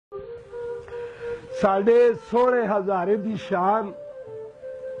ساڈے سونے ہزارے دی شان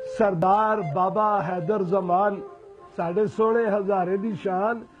سردار بابا حیدر زمان، ساڈے سونے ہزارے دی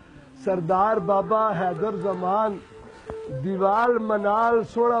شان سردار بابا حیدر زمان، دیوال منال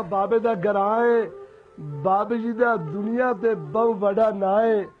سونا بابے دا گرائے، بابے جی دا دنیا تے بہت بڑا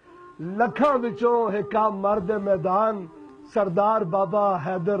نائے، لکھاں وچوں ایکا مرد میدان سردار بابا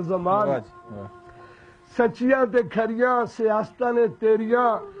حیدر زمان۔ سچیاں تے کھریاں سیاستاں نے تیریاں،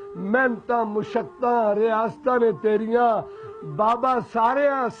 محنتاں مشقتاں ریاستاں نے تیریاں، بابا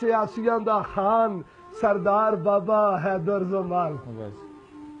ساریاں سیاسیاں دا خان سردار بابا حیدر زمان۔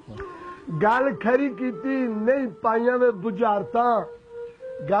 گل کھری کیتی نہیں پائیاں میں بجارتاں،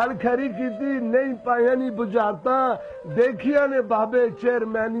 گل کھری کیتی نہیں پائیاں نہیں بجارتاں، دیکھیاں نے بابے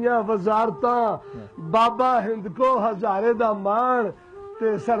چیئرمینیاں وزارتاں، بابا ہند کو ہزارے دا مان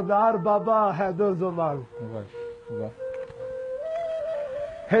تے سردار بابا حیدر زمان۔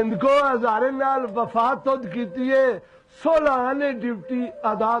 ہند کو ہزارے نال وفا تد کیتیے، 16 نے ڈیوٹی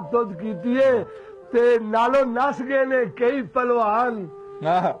ادا تد کیتیے، تے نالو نس گئے نے کئی پلوان،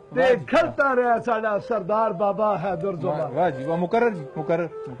 تے کھلتا رہا ساڈا سردار بابا حیدر زمان۔ واہ جی واہ، مقرر جی مقرر۔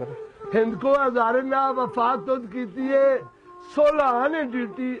 ہند کو ہزارے نال وفا تد کیتیے، 16 نے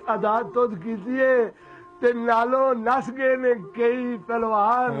ڈیوٹی ادا تد کیتیے، تے نالو نس گئے نے کئی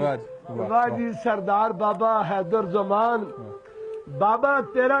پلوان، واہ جی سردار بابا حیدر زمان۔ بابا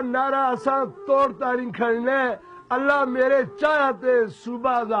تیرا نعرہ اساں توڑ تاری کھڑنا، اللہ میرے چاہیا تے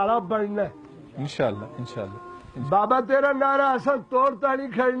صوبہ ہزارہ بڑھنا۔ انشاءاللہ انشاءاللہ۔ بابا تیرا نعرہ اساں توڑ تاری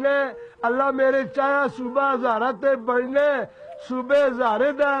کھڑنا، اللہ میرے چاہیا صوبہ ہزارہ تے بڑھنا، صوبے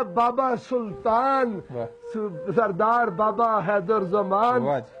ہزارے دا بابا سلطان سردار بابا حیدر زمان،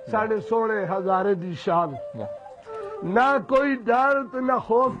 ساڑھے سونے ہزارے دی شان۔ نہ کوئی ڈر تے نہ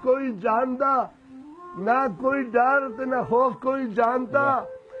خوف کوئی جاندا، نہ کوئی ڈر تے نہ خوف کوئی جانتا،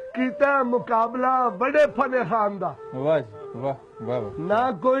 کیتا مقابلہ بڑے فن خان دا۔ نہ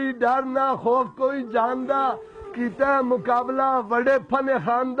کوئی ڈر نہ خوف کوئی جاندا، کیتا مقابلہ بڑے فن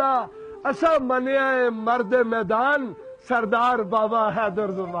خان دا، اسا منیا ہے مرد میدان سردار بابا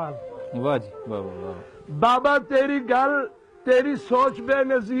حیدر زمان۔ واہ جی واہ واہ۔ بابا تیری گل تیری سوچ بے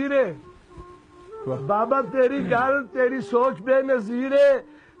نظیر ہے، بابا تیری گل تیری سوچ بے نظیر ہے،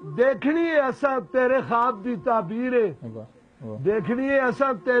 دیکھنی ہے اساں تیرے خواب دی تعبیر ہے، دیکھنی ہے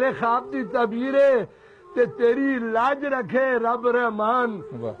اساں تیرے خواب دی تعبیر ہے، تے تیری لاج رکھے رب رحمان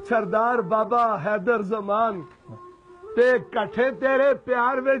سردار بابا حیدر زمان۔ تے کٹھے تیرے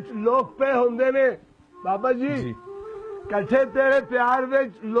پیار وچ لوگ پہ ہوندے نے بابا جی، کٹھے تیرے پیار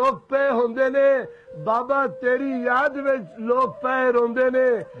وچ لوگ پہ ہوندے نے، بابا تیری یاد وچ لوگ پہ روندے نے،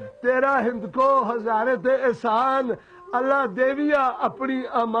 تیرا ہند کو ہزارے تے احسان، اللہ دیویا اپنی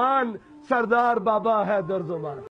امان سردار بابا حیدر زمان۔